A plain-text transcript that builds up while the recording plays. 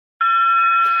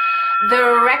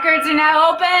The records are now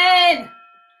open.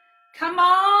 Come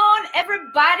on,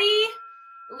 everybody.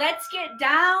 Let's get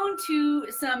down to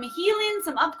some healing,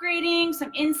 some upgrading,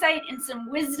 some insight, and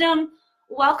some wisdom.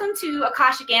 Welcome to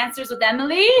Akashic Answers with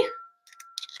Emily.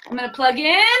 I'm going to plug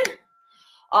in.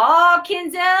 Oh,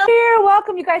 Kinzel here.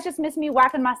 Welcome. You guys just missed me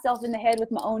whacking myself in the head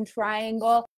with my own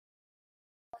triangle.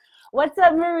 What's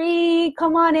up, Marie?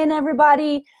 Come on in,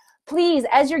 everybody. Please,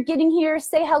 as you're getting here,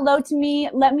 say hello to me.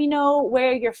 Let me know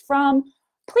where you're from.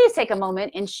 Please take a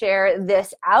moment and share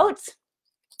this out.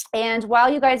 And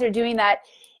while you guys are doing that,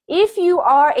 if you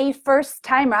are a first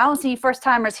timer, I don't see first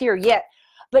timers here yet,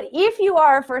 but if you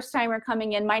are a first timer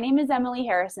coming in, my name is Emily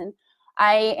Harrison.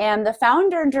 I am the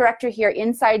founder and director here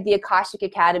inside the Akashic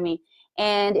Academy.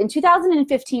 And in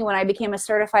 2015, when I became a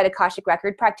certified Akashic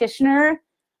record practitioner,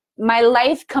 my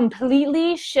life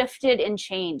completely shifted and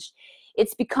changed.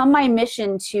 It's become my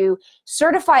mission to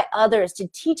certify others, to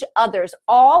teach others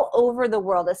all over the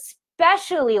world,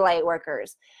 especially light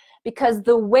workers, because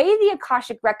the way the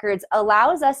Akashic Records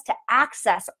allows us to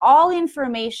access all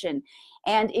information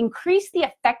and increase the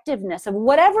effectiveness of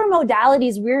whatever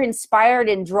modalities we're inspired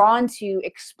and drawn to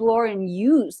explore and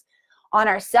use on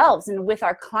ourselves and with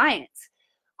our clients.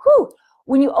 Whew.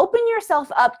 When you open yourself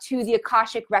up to the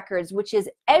Akashic Records, which is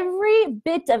every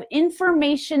bit of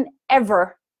information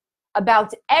ever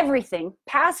about everything,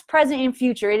 past, present, and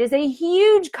future. It is a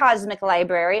huge cosmic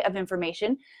library of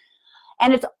information,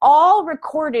 and it's all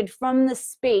recorded from the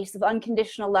space of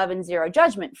unconditional love and zero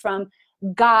judgment, from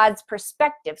God's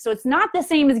perspective. So it's not the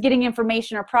same as getting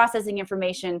information or processing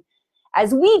information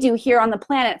as we do here on the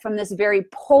planet from this very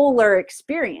polar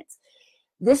experience.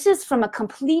 This is from a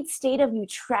complete state of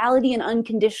neutrality and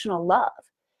unconditional love.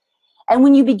 And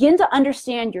when you begin to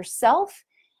understand yourself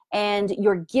and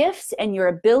your gifts and your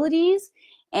abilities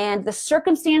and the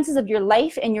circumstances of your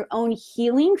life and your own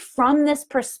healing from this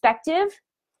perspective,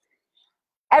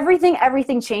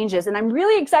 everything changes. And I'm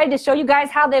really excited to show you guys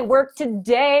how they work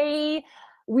today.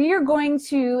 We are going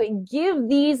to give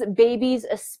these babies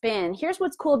a spin. Here's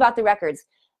what's cool about the records.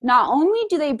 Not only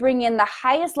do they bring in the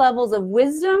highest levels of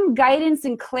wisdom, guidance,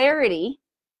 and clarity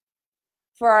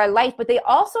for our life, but they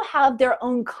also have their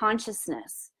own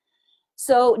consciousness.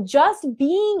 So just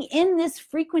being in this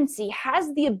frequency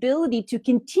has the ability to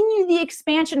continue the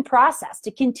expansion process, to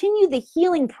continue the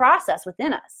healing process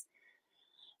within us.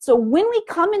 So when we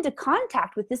come into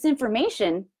contact with this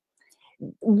information,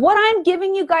 what I'm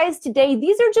giving you guys today,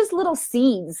 these are just little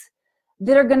seeds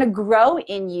that are going to grow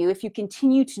in you if you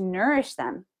continue to nourish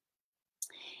them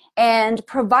and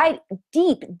provide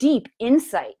deep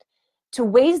insight to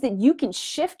ways that you can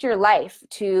shift your life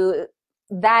to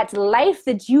that life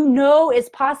that you know is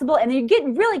possible and you're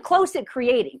getting really close at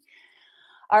creating.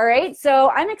 All right, so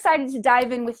I'm excited to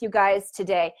dive in with you guys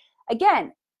today.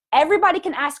 Again, everybody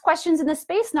can ask questions in this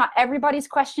space. Not everybody's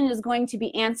question is going to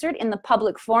be answered in the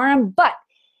public forum, but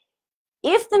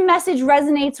if the message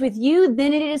resonates with you,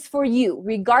 then it is for you,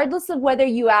 regardless of whether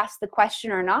you ask the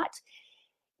question or not.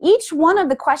 Each one of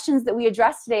the questions that we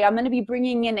address today, I'm going to be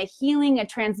bringing in a healing, a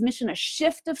transmission, a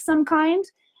shift of some kind.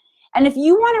 And if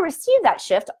you want to receive that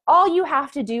shift, all you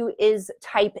have to do is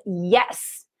type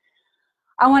yes.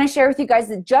 I want to share with you guys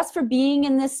that just for being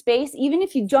in this space, even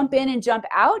if you jump in and jump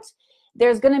out,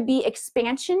 there's going to be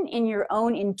expansion in your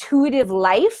own intuitive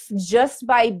life just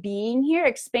by being here.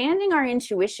 Expanding our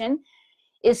intuition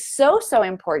is so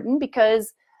important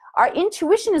because our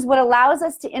intuition is what allows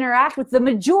us to interact with the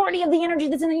majority of the energy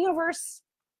that's in the universe.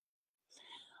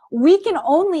 We can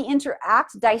only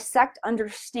interact, dissect,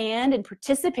 understand, and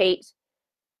participate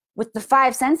with the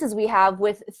 5 senses we have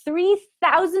with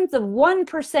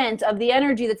 0.003% of the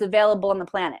energy that's available on the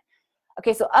planet.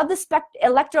 Okay, so of the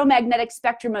electromagnetic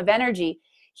spectrum of energy,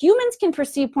 humans can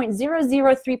perceive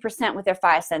 0.003% with their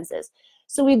 5 senses.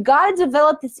 So we've got to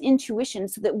develop this intuition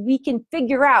so that we can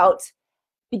figure out,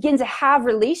 begin to have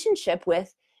relationship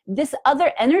with this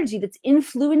other energy that's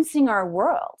influencing our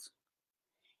world.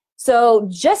 So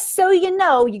just so you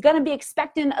know, you're going to be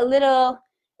expecting a little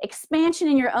expansion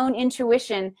in your own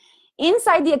intuition.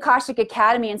 Inside the Akashic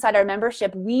Academy, inside our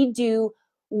membership, we do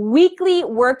weekly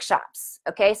workshops.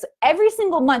 Okay, so every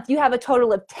single month you have a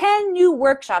total of 10 new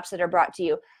workshops that are brought to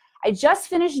you. I just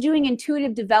finished doing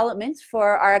intuitive development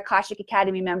for our Akashic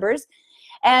Academy members.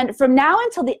 And from now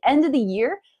until the end of the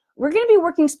year, we're going to be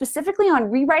working specifically on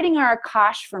rewriting our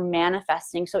Akash for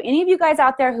manifesting. So any of you guys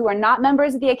out there who are not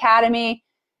members of the Academy,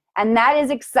 and that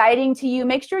is exciting to you,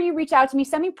 make sure you reach out to me.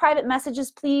 Send me private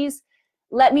messages, please.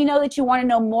 Let me know that you want to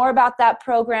know more about that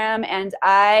program, and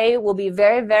I will be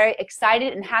very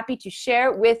excited and happy to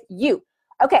share with you.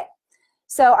 Okay,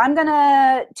 so I'm going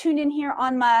to tune in here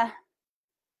on my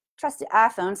trusty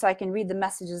iPhone so I can read the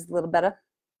messages a little better.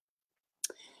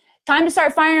 Time to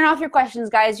start firing off your questions,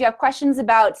 guys. You have questions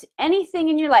about anything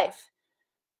in your life,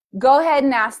 go ahead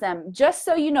and ask them. Just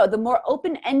so you know, the more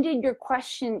open-ended your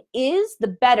question is, the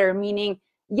better, meaning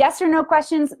yes or no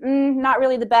questions, not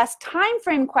really the best. Time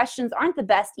frame questions aren't the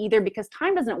best either, because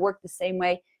time doesn't work the same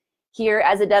way here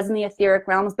as it does in the etheric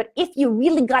realms. But if you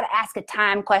really got to ask a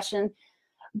time question,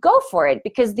 go for it,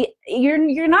 because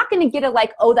you're not going to get it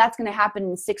like, oh, that's going to happen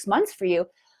in 6 months for you.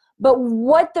 But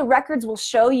what the records will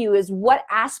show you is what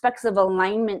aspects of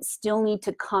alignment still need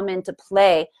to come into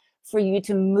play for you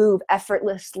to move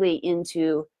effortlessly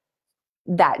into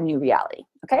that new reality.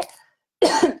 Okay?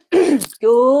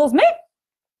 Excuse me.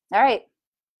 All right.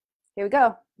 Here we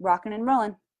go. Rocking and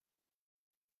rolling.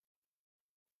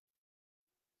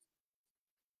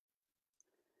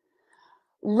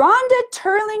 Rhonda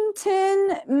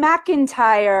Turlington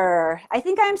McIntyre. I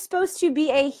think I'm supposed to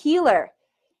be a healer.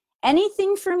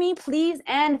 Anything for me, please,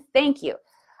 and thank you.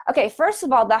 Okay, first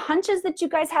of all, the hunches that you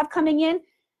guys have coming in,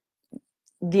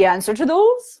 the answer to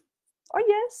those are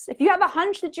yes. If you have a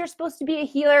hunch that you're supposed to be a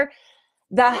healer,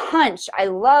 the hunch, I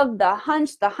love the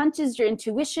hunch. The hunch is your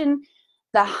intuition.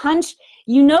 The hunch,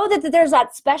 you know that there's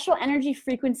that special energy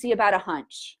frequency about a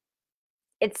hunch.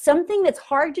 It's something that's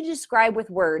hard to describe with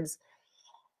words,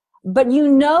 but you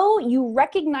know, you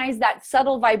recognize that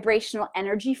subtle vibrational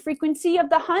energy frequency of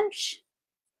the hunch.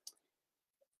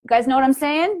 You guys know what I'm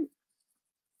saying?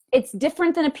 It's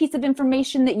different than a piece of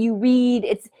information that you read.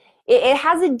 It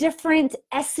has a different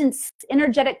essence,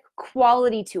 energetic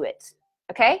quality to it,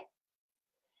 okay?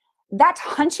 That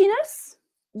hunchiness,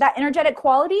 that energetic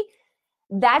quality,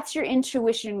 that's your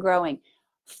intuition growing.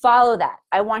 Follow that.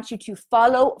 I want you to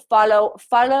follow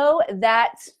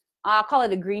that. I'll call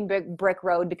it a green brick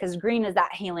road, because green is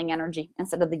that healing energy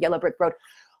instead of the yellow brick road.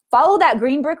 Follow that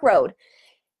green brick road.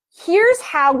 Here's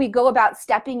how we go about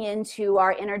stepping into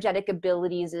our energetic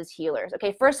abilities as healers.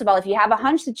 Okay, first of all, if you have a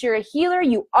hunch that you're a healer,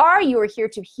 you are here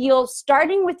to heal,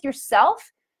 starting with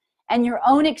yourself and your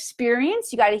own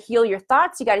experience. You got to heal your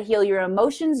thoughts. You got to heal your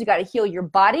emotions. You got to heal your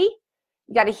body.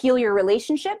 You got to heal your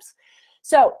relationships.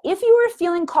 So if you were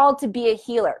feeling called to be a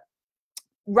healer,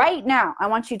 right now, I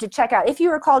want you to check out, if you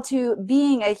were called to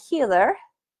being a healer,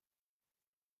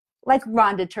 like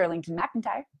Rhonda Turlington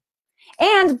McIntyre.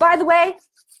 And by the way,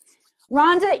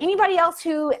 Rhonda, anybody else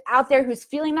who out there who's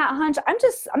feeling that hunch, I'm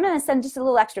going to send just a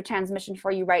little extra transmission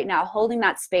for you right now, holding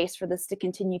that space for this to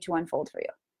continue to unfold for you.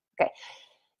 Okay.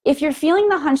 If you're feeling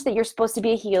the hunch that you're supposed to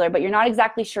be a healer, but you're not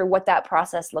exactly sure what that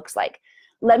process looks like,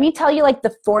 let me tell you like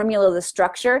the formula, the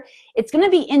structure. It's going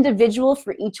to be individual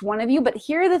for each one of you, but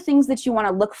here are the things that you want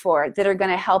to look for that are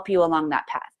going to help you along that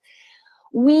path.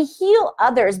 We heal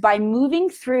others by moving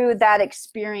through that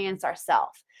experience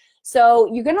ourselves.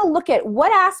 So you're going to look at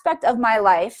what aspect of my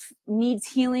life needs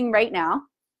healing right now.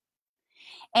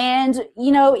 And,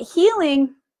 you know,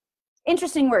 healing,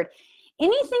 interesting word,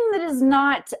 anything that is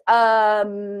not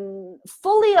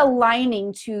fully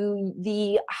aligning to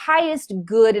the highest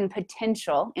good and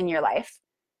potential in your life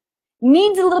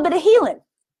needs a little bit of healing.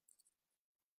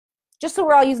 Just so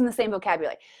we're all using the same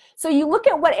vocabulary. So you look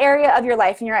at what area of your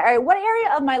life, and you're like, what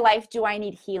area of my life do I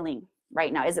need healing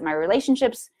right now? Is it my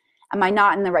relationships? Am I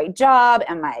not in the right job?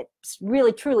 Am I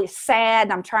really, truly sad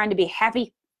and I'm trying to be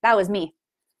happy? That was me.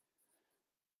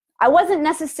 I wasn't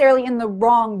necessarily in the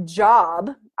wrong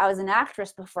job. I was an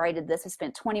actress before I did this. I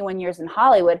spent 21 years in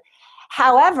Hollywood.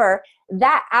 However,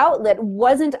 that outlet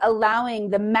wasn't allowing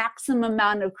the maximum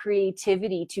amount of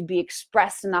creativity to be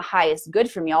expressed in the highest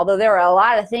good for me, although there are a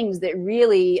lot of things that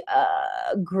really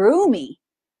grew me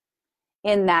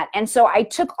in that. And so I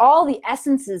took all the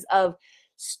essences of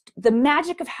the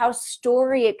magic of how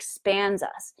story expands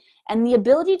us and the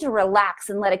ability to relax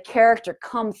and let a character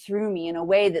come through me in a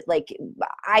way that like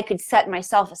I could set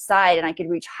myself aside and I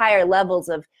could reach higher levels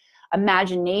of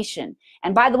imagination.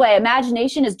 And by the way,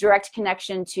 imagination is direct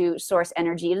connection to source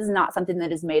energy. It is not something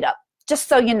that is made up, just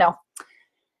so you know.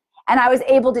 And I was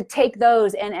able to take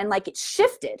those and like it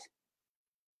shifted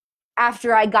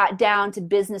after I got down to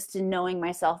business, to knowing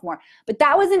myself more. But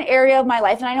that was an area of my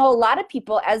life. And I know a lot of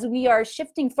people, as we are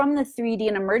shifting from the 3D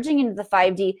and emerging into the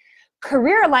 5D,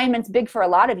 career alignment's big for a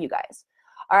lot of you guys.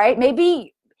 All right.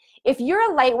 Maybe if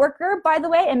you're a light worker, by the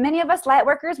way, and many of us light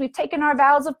workers, we've taken our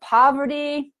vows of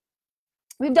poverty.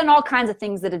 We've done all kinds of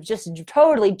things that have just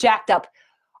totally jacked up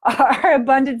our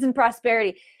abundance and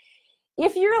prosperity.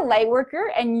 If you're a light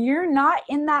worker and you're not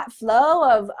in that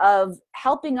flow of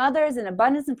helping others in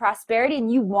abundance and prosperity,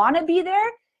 and you want to be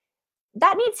there,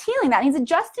 that needs healing. That needs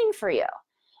adjusting for you.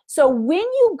 So when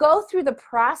you go through the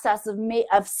process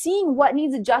of seeing what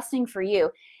needs adjusting for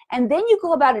you, and then you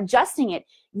go about adjusting it,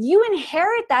 you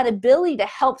inherit that ability to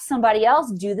help somebody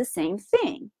else do the same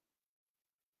thing.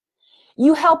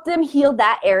 You help them heal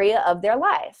that area of their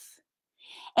life.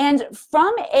 And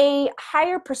from a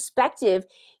higher perspective,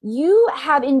 you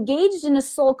have engaged in a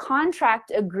soul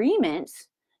contract agreement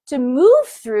to move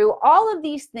through all of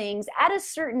these things at a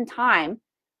certain time,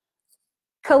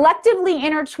 collectively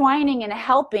intertwining and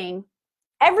helping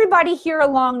everybody here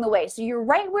along the way. So you're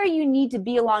right where you need to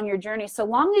be along your journey, so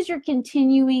long as you're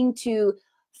continuing to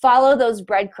follow those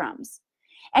breadcrumbs.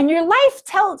 And your life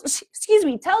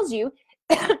tells you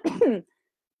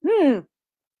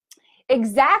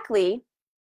exactly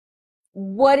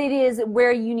what it is,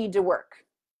 where you need to work.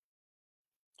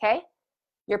 Okay?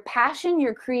 Your passion,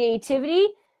 your creativity,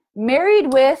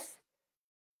 married with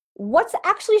what's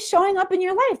actually showing up in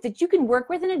your life that you can work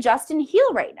with and adjust and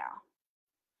heal right now.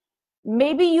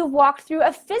 Maybe you've walked through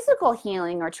a physical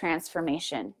healing or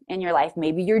transformation in your life.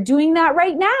 Maybe you're doing that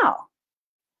right now.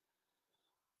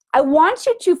 I want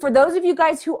you to, for those of you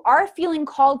guys who are feeling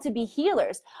called to be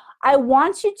healers, I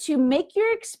want you to make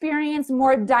your experience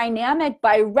more dynamic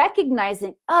by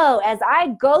recognizing, oh, as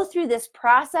I go through this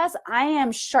process, I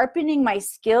am sharpening my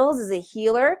skills as a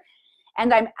healer,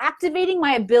 and I'm activating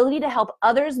my ability to help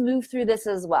others move through this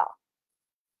as well.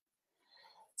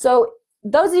 So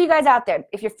those of you guys out there,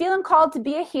 if you're feeling called to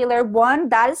be a healer, one,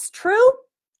 that is true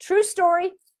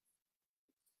story.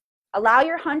 Allow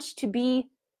your hunch to be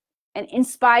an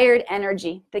inspired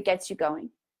energy that gets you going.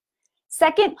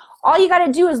 Second, all you got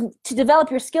to do is to develop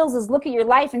your skills is look at your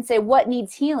life and say what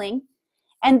needs healing,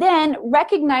 and then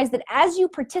recognize that as you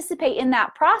participate in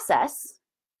that process,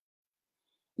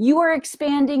 you are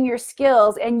expanding your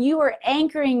skills and you are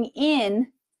anchoring in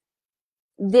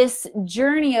this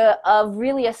journey of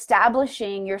really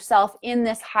establishing yourself in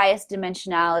this highest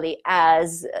dimensionality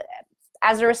as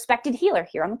a respected healer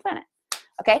here on the planet.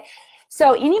 Okay,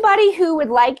 so anybody who would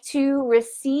like to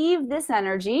receive this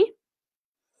energy,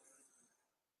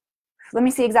 let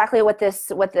me see exactly what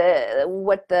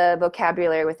the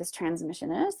vocabulary with this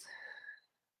transmission is.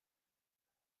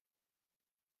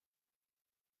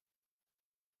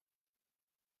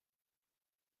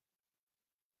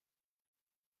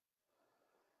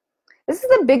 This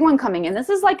is a big one coming in. This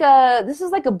is like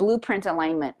a blueprint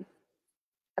alignment.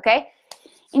 Okay?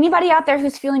 Anybody out there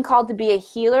who's feeling called to be a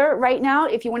healer right now,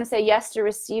 if you want to say yes to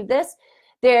receive this,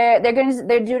 they're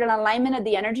doing an alignment of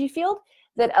the energy field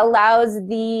that allows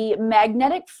the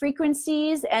magnetic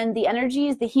frequencies and the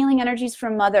energies, the healing energies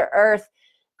from Mother Earth,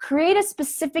 create a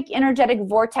specific energetic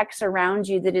vortex around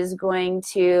you that is going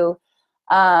to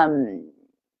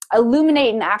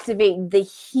illuminate and activate the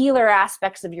healer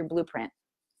aspects of your blueprint.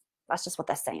 That's just what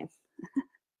that's saying.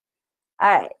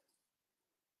 All right.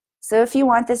 So if you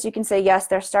want this, you can say yes.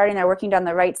 They're working down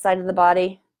the right side of the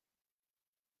body.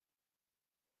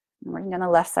 And working down the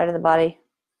left side of the body.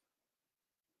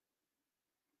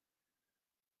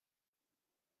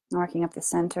 And working up the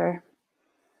center.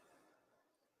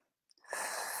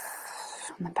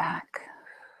 On the back.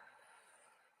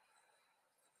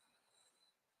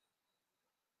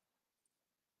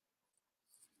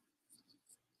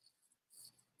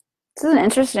 This is an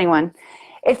interesting one.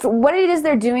 It's what it is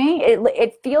they're doing.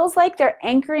 It feels like they're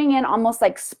anchoring in almost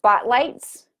like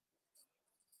spotlights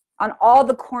on all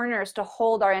the corners to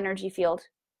hold our energy field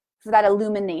for that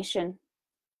illumination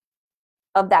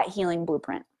of that healing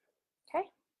blueprint. Okay?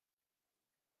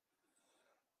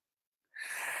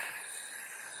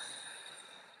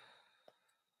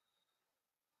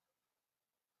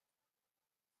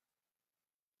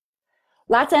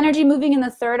 Lots of energy moving in the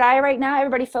third eye right now.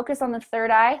 Everybody focus on the third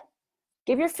eye.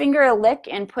 Give your finger a lick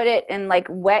and put it in, like,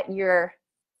 wet your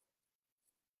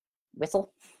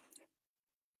whistle.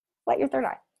 Wet your third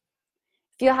eye.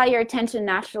 Feel how your attention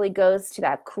naturally goes to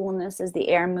that coolness as the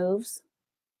air moves.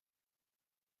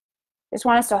 Just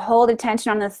want us to hold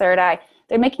attention on the third eye.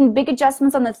 They're making big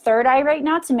adjustments on the third eye right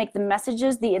now to make the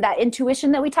messages, that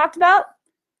intuition that we talked about.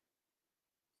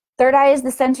 Third eye is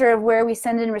the center of where we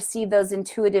send and receive those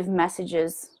intuitive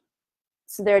messages.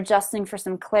 So they're adjusting for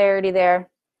some clarity there.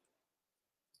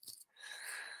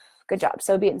 Good job.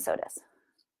 So be it and so does.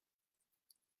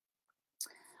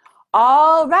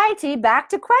 All righty, back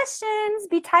to questions.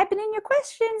 Be typing in your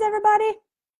questions, everybody.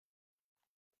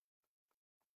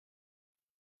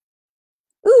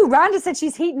 Ooh, Rhonda said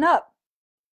she's heating up.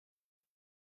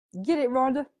 Get it,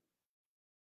 Rhonda?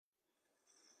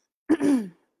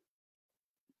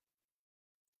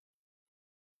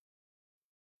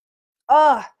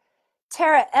 Oh,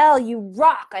 Tara L, you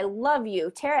rock. I love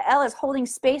you. Tara L is holding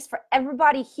space for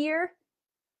everybody here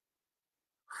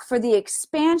for the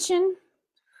expansion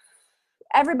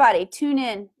Everybody, tune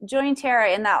in. Join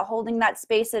Tara in that, holding that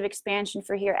space of expansion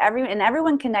for here.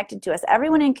 Everyone connected to us.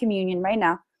 Everyone in communion right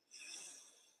now.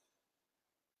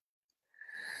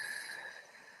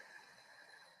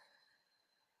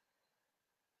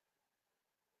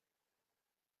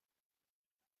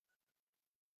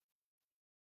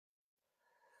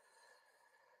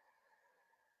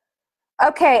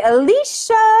 Okay,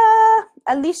 Alicia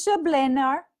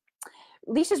Blenar.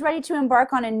 Alicia's ready to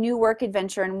embark on a new work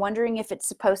adventure and wondering if it's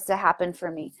supposed to happen for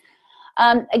me.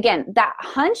 Again, that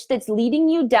hunch that's leading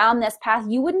you down this path,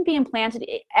 you wouldn't be implanted.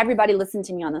 Everybody listen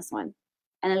to me on this one.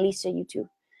 And Alicia, you too.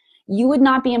 You would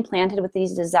not be implanted with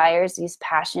these desires, these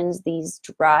passions, these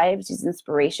drives, these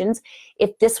inspirations,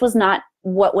 if this was not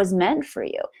what was meant for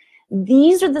you.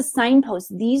 These are the signposts.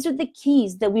 These are the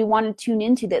keys that we want to tune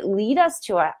into that lead us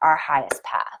to our highest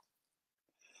path.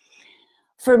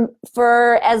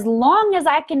 For as long as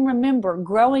I can remember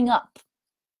growing up,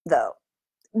 though,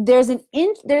 there's a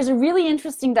really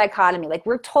interesting dichotomy. Like,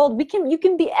 we're told you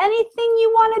can be anything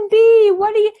you want to be.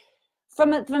 What do you,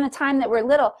 from the time that we're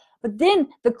little. But then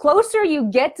the closer you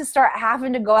get to start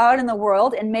having to go out in the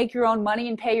world and make your own money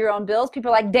and pay your own bills,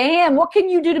 people are like, damn, what can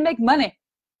you do to make money?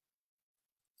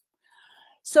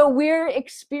 So we're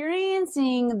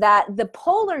experiencing that the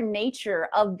polar nature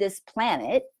of this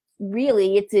planet,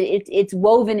 really, it's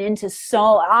woven into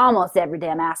almost every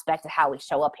damn aspect of how we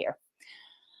show up here.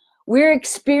 We're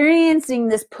experiencing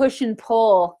this push and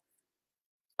pull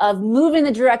of moving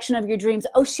the direction of your dreams.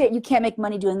 Oh shit, you can't make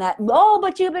money doing that. Oh,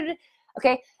 but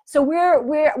okay. So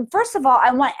we're first of all,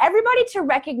 I want everybody to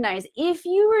recognize, if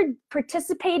you are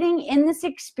participating in this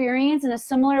experience in a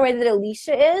similar way that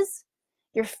Alicia is,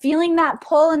 you're feeling that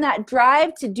pull and that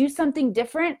drive to do something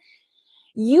different,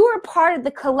 you are part of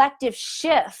the collective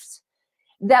shift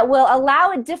that will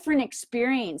allow a different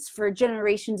experience for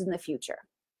generations in the future.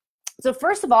 So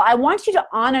first of all, I want you to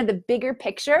honor the bigger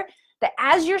picture, that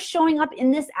as you're showing up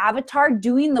in this avatar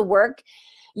doing the work,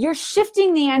 you're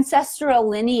shifting the ancestral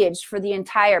lineage for the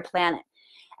entire planet.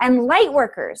 And light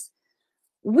workers,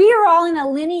 we are all in a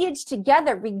lineage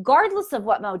together, regardless of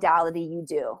what modality you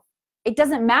do. It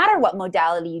doesn't matter what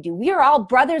modality you do. We are all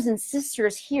brothers and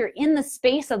sisters here in the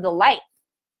space of the light.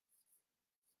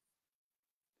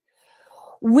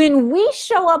 When we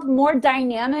show up more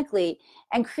dynamically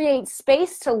and create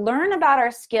space to learn about our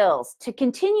skills, to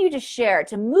continue to share,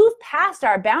 to move past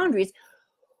our boundaries,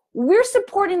 we're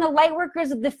supporting the light workers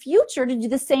of the future to do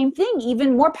the same thing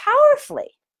even more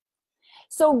powerfully.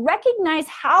 So recognize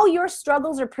how your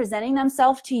struggles are presenting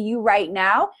themselves to you right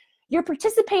now. You're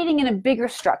participating in a bigger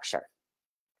structure.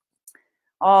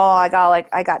 Oh, I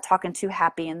got talking too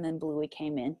happy, and then Bluey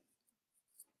came in.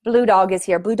 Blue dog is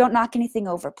here. Blue, don't knock anything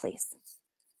over, please.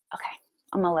 Okay,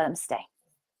 I'm gonna let him stay.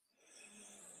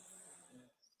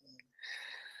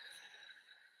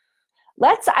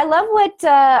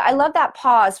 I love that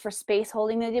pause for space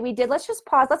holding that we did. Let's just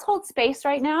pause. Let's hold space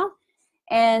right now.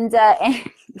 And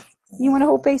you want to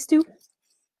hold space too?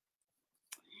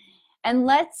 And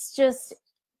let's just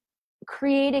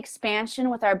create expansion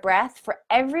with our breath for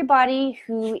everybody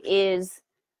who is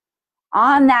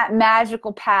on that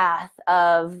magical path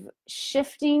of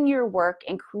shifting your work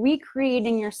and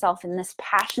recreating yourself in this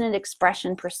passionate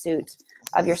expression pursuit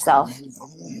of yourself.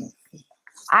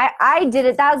 I did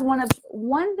it. That was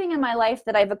one thing in my life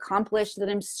that I've accomplished that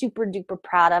I'm super duper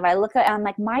proud of. I look at it and I'm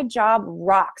like, my job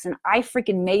rocks, and I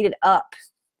freaking made it up.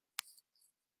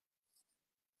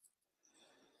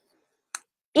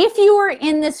 If you are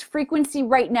in this frequency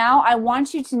right now, I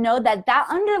want you to know that that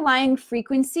underlying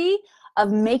frequency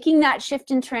of making that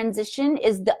shift and transition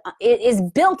is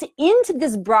built into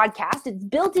this broadcast. It's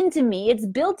built into me. It's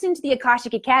built into the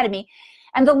Akashic Academy.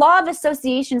 And the law of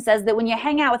association says that when you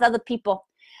hang out with other people,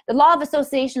 the law of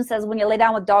association says when you lay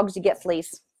down with dogs, you get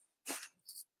fleas,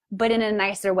 but in a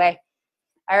nicer way.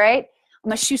 All right? I'm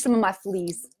going to shoot some of my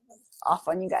fleas off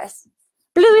on you guys.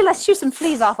 Bluey, let's shoot some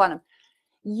fleas off on them.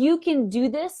 You can do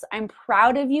this. I'm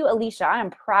proud of you. Alicia,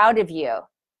 I'm proud of you.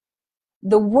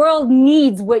 The world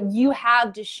needs what you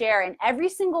have to share, and every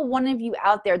single one of you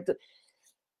out there.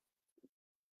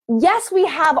 Yes, we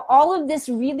have all of this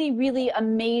really, really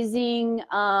amazing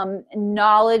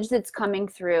knowledge that's coming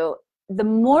through. The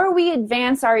more we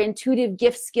advance our intuitive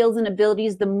gifts, skills, and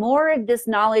abilities, the more of this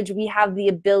knowledge we have the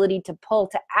ability to pull,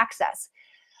 to access.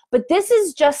 But this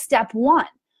is just step one.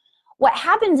 What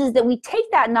happens is that we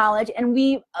take that knowledge and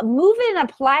we move it and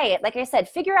apply it. Like I said,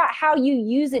 figure out how you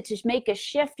use it to make a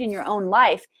shift in your own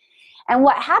life. And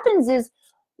what happens is,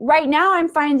 right now I'm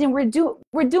finding we're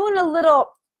doing a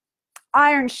little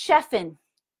Iron Chefing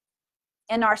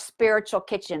in our spiritual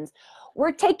kitchens.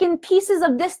 we're taking pieces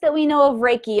of this that we know of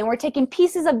Reiki, and we're taking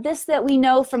pieces of this that we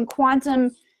know from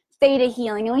quantum theta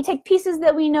healing, and we take pieces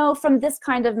that we know from this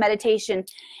kind of meditation,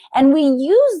 and we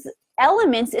use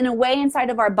elements in a way inside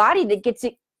of our body that gets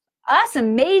us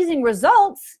amazing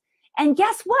results. And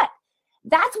guess what?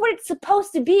 That's what it's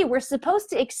supposed to be. We're supposed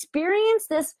to experience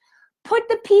this, put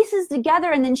the pieces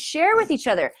together, and then share with each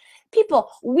other. People,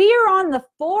 we're on the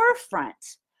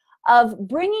forefront of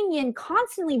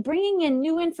constantly bringing in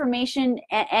new information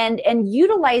and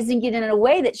utilizing it in a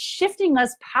way that's shifting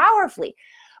us powerfully.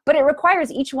 But it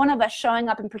requires each one of us showing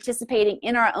up and participating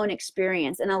in our own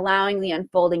experience and allowing the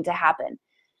unfolding to happen.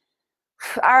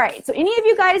 All right, so any of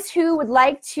you guys who would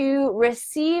like to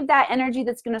receive that energy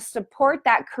that's going to support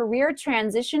that career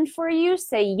transition for you,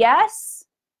 say yes.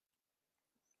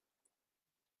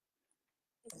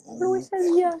 Who always says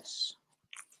yes?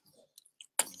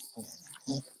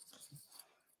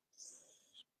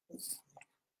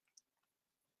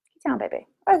 Get down, baby.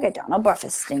 Oh, get down. My barf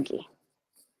is stinky.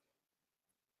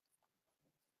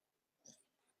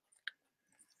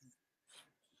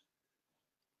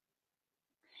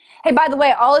 Hey, by the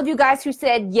way, all of you guys who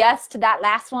said yes to that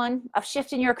last one of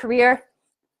shifting your career,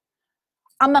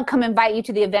 I'm going to come invite you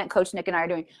to the event Coach Nick and I are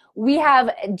doing. We have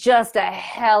just a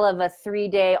hell of a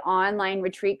 3-day online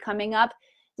retreat coming up,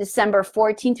 December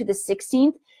 14th through the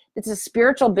 16th. It's a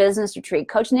spiritual business retreat.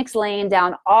 Coach Nick's laying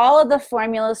down all of the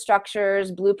formula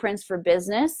structures, blueprints for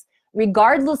business,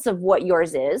 regardless of what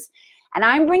yours is. And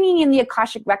I'm bringing in the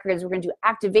Akashic records. We're going to do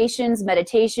activations,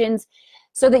 meditations,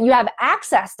 so that you have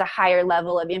access to higher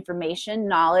level of information,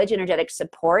 knowledge, energetic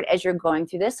support as you're going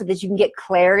through this, so that you can get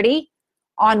clarity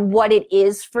on what it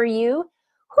is for you.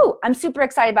 Whew, I'm super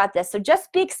excited about this. So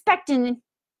just be expecting.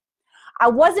 I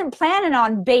wasn't planning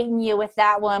on baiting you with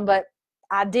that one, but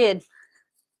I did.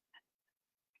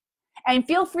 And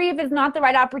feel free, if it's not the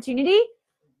right opportunity,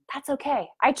 that's okay.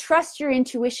 I trust your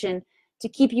intuition to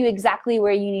keep you exactly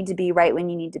where you need to be right when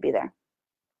you need to be there.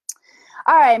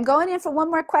 All right, I'm going in for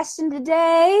one more question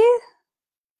today.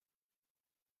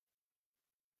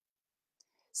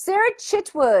 Sarah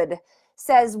Chitwood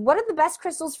says, what are the best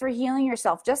crystals for healing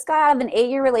yourself? Just got out of an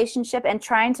 8-year relationship and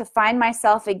trying to find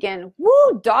myself again.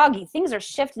 Woo, doggy, things are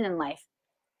shifting in life.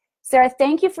 Sarah,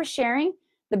 thank you for sharing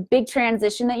the big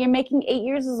transition that you're making. 8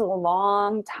 years is a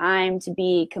long time to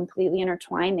be completely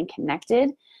intertwined and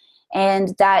connected.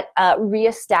 And that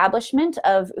reestablishment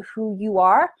of who you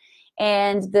are.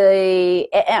 And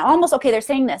almost, okay, they're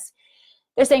saying this.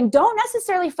 They're saying don't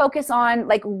necessarily focus on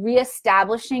like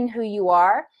reestablishing who you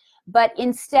are, but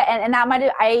instead, and that might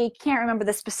have, I can't remember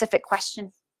the specific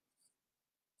question.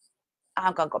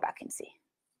 I'm going to go back and see.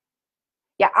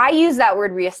 Yeah, I use that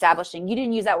word reestablishing. You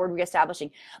didn't use that word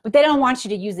reestablishing, but they don't want you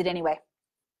to use it anyway.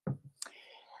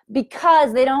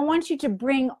 Because they don't want you to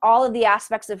bring all of the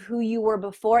aspects of who you were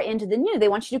before into the new. They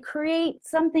want you to create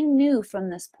something new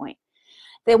from this point.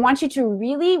 They want you to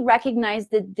really recognize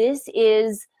that this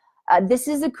is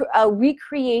a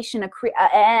recreation,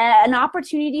 an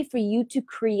opportunity for you to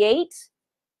create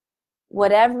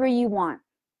whatever you want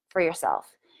for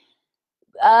yourself.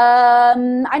 I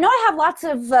know I have lots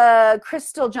of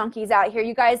crystal junkies out here.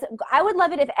 You guys, I would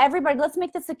love it if everybody, let's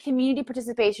make this a community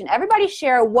participation. Everybody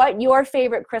share what your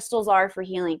favorite crystals are for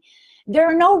healing. There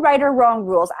are no right or wrong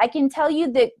rules. I can tell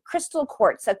you that crystal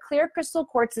quartz, a clear crystal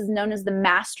quartz, is known as the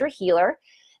master healer.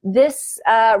 This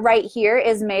right here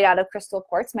is made out of crystal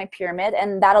quartz, my pyramid,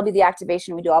 and that'll be the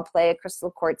activation we do. I'll play a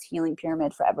crystal quartz healing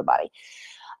pyramid for everybody.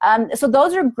 So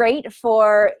those are great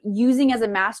for using as a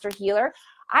master healer.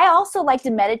 I also like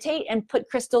to meditate and put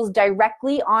crystals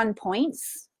directly on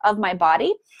points of my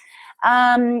body.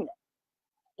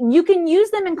 You can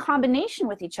use them in combination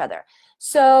with each other.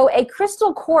 So a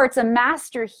crystal quartz, a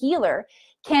master healer,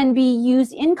 can be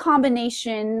used in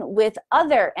combination with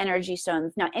other energy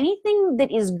stones. Now, anything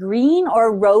that is green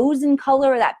or rose in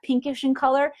color or that pinkish in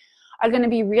color are going to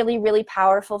be really, really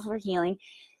powerful for healing.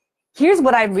 Here's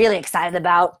what I'm really excited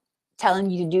about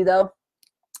telling you to do, though.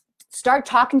 Start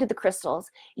talking to the crystals.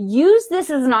 Use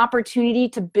this as an opportunity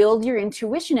to build your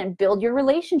intuition and build your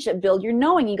relationship, build your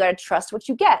knowing. You got to trust what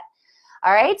you get.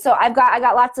 All right, so I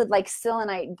got lots of like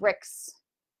selenite bricks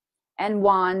and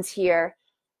wands here.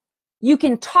 You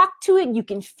can talk to it, you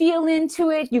can feel into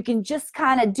it, you can just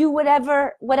kind of do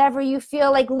whatever you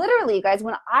feel. Like literally, you guys,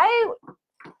 when I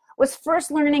was first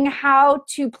learning how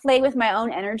to play with my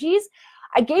own energies,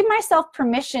 I gave myself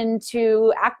permission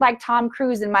to act like Tom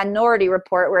Cruise in Minority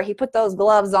Report, where he put those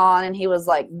gloves on and he was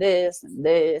like this and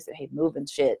this and he's moving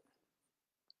shit.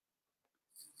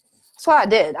 That's what I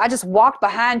did. I just walked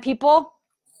behind people,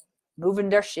 moving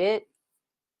their shit.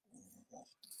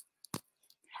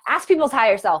 Ask people's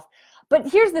higher self. But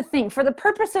here's the thing, for the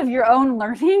purpose of your own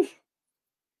learning,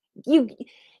 you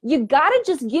gotta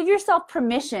just give yourself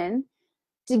permission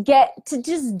to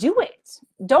just do it.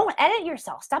 Don't edit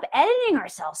yourself. Stop editing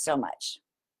ourselves so much.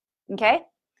 Okay?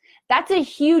 That's a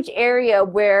huge area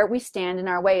where we stand in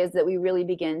our way, is that we really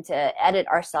begin to edit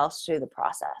ourselves through the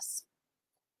process.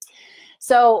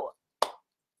 So,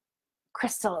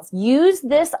 crystals, use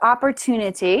this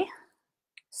opportunity,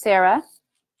 Sarah,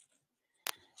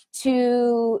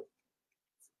 to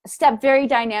step very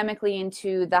dynamically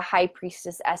into the high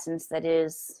priestess essence that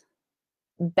is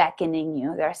beckoning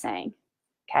you, they're saying,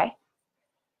 okay?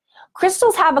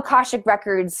 Crystals have Akashic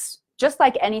records just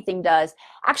like anything does.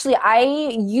 Actually, I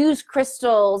use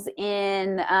crystals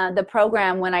in the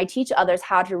program when I teach others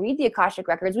how to read the Akashic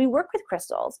records. We work with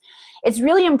crystals. It's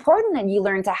really important that you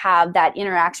learn to have that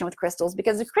interaction with crystals,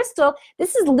 because a crystal,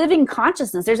 this is living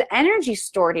consciousness. There's energy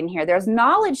stored in here. There's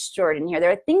knowledge stored in here.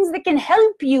 There are things that can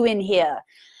help you in here.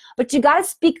 But you got to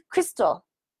speak crystal.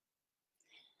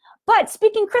 But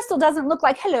speaking crystal doesn't look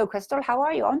like, hello, crystal, how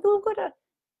are you? I'm doing good.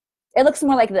 It looks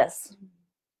more like this.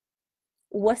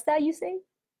 What's that you say?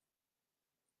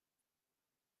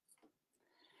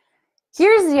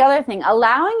 Here's the other thing.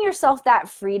 Allowing yourself that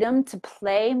freedom to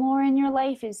play more in your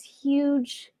life is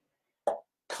huge.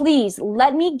 Please,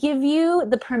 let me give you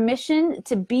the permission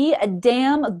to be a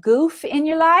damn goof in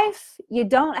your life. You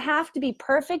don't have to be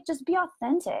perfect. Just be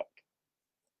authentic.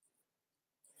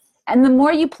 And the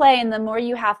more you play and the more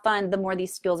you have fun, the more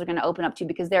these skills are going to open up to you,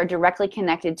 because they're directly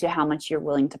connected to how much you're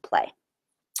willing to play.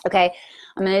 Okay,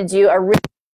 I'm going to do a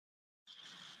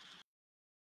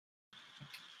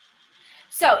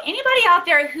So anybody out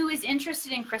there who is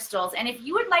interested in crystals, and if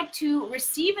you would like to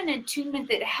receive an attunement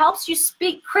that helps you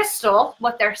speak crystal,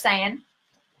 what they're saying,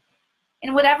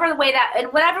 in whatever way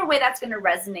that's going to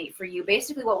resonate for you.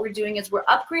 Basically what we're doing is we're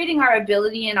upgrading our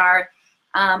ability and our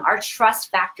trust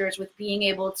factors with being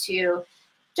able to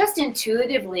just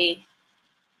intuitively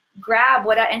grab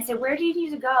and say, where do you need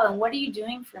to go and what are you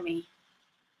doing for me?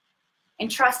 And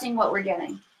trusting what we're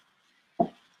getting.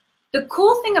 The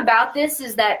cool thing about this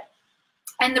is that,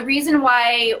 and the reason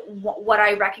why what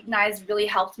I recognized really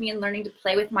helped me in learning to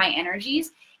play with my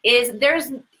energies is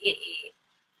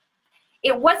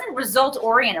it wasn't result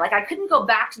oriented. Like I couldn't go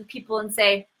back to the people and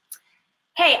say,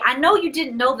 hey, I know you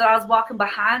didn't know that I was walking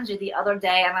behind you the other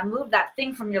day and I moved that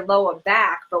thing from your lower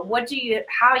back, but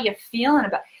how are you feeling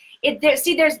about it?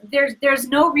 There's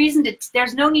no reason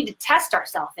there's no need to test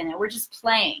ourselves in it. We're just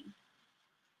playing.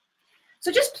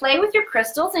 So just play with your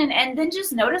crystals and then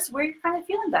just notice where you're kind of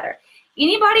feeling better.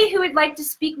 Anybody who would like to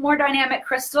speak more dynamic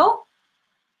crystal,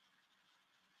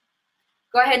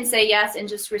 go ahead and say yes and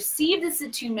just receive this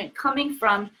attunement coming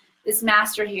from this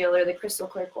master healer, the crystal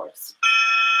clear quartz.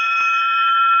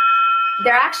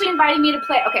 They're actually inviting me to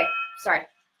play. Okay, sorry.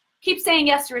 Keep saying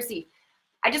yes to receive.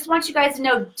 I just want you guys to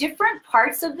know different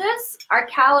parts of this are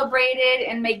calibrated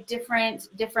and make different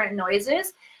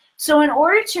noises. So in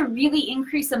order to really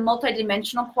increase the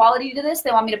multidimensional quality to this,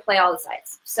 they want me to play all the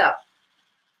sides. So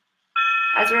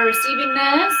as we're receiving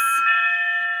this,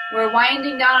 we're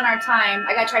winding down on our time.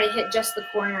 I gotta try to hit just the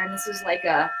corner, and this is like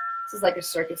a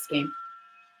circus game.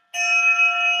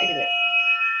 I did it.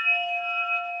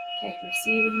 Okay,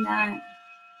 receiving that.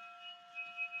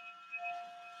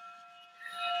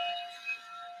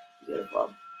 Beautiful.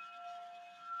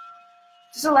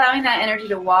 Just allowing that energy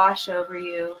to wash over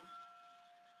you.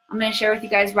 I'm going to share with you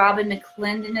guys, Robin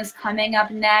McClendon is coming up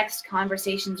next,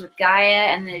 Conversations with Gaia,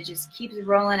 and then it just keeps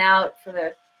rolling out for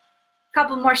the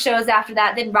couple more shows after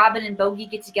that. Then Robin and Bogey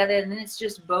get together, and then it's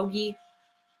just Bogey.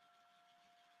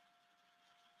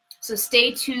 So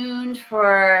stay tuned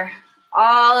for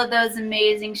all of those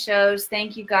amazing shows.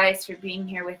 Thank you guys for being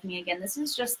here with me again. This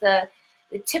is just the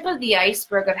tip of the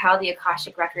iceberg of how the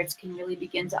Akashic Records can really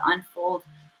begin to unfold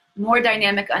more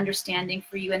dynamic understanding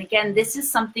for you. And again, this is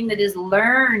something that is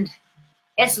learned.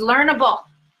 It's learnable.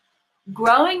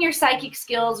 Growing your psychic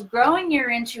skills, growing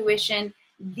your intuition,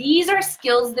 these are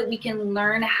skills that we can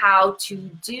learn how to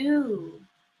do.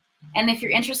 And if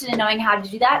you're interested in knowing how to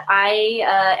do that,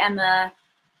 I am a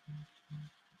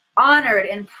honored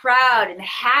and proud and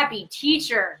happy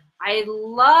teacher. I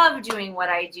love doing what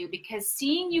I do because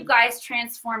seeing you guys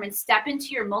transform and step into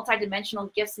your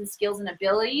multidimensional gifts and skills and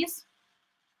abilities,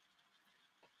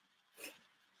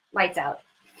 lights out.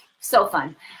 So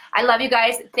fun. I love you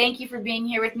guys. Thank you for being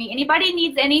here with me. Anybody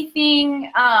needs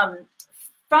anything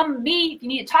from me, if you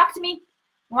need to talk to me,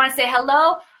 you want to say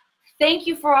hello, thank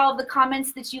you for all the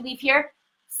comments that you leave here.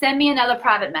 Send me another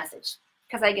private message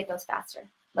because I get those faster.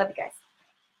 Love you guys.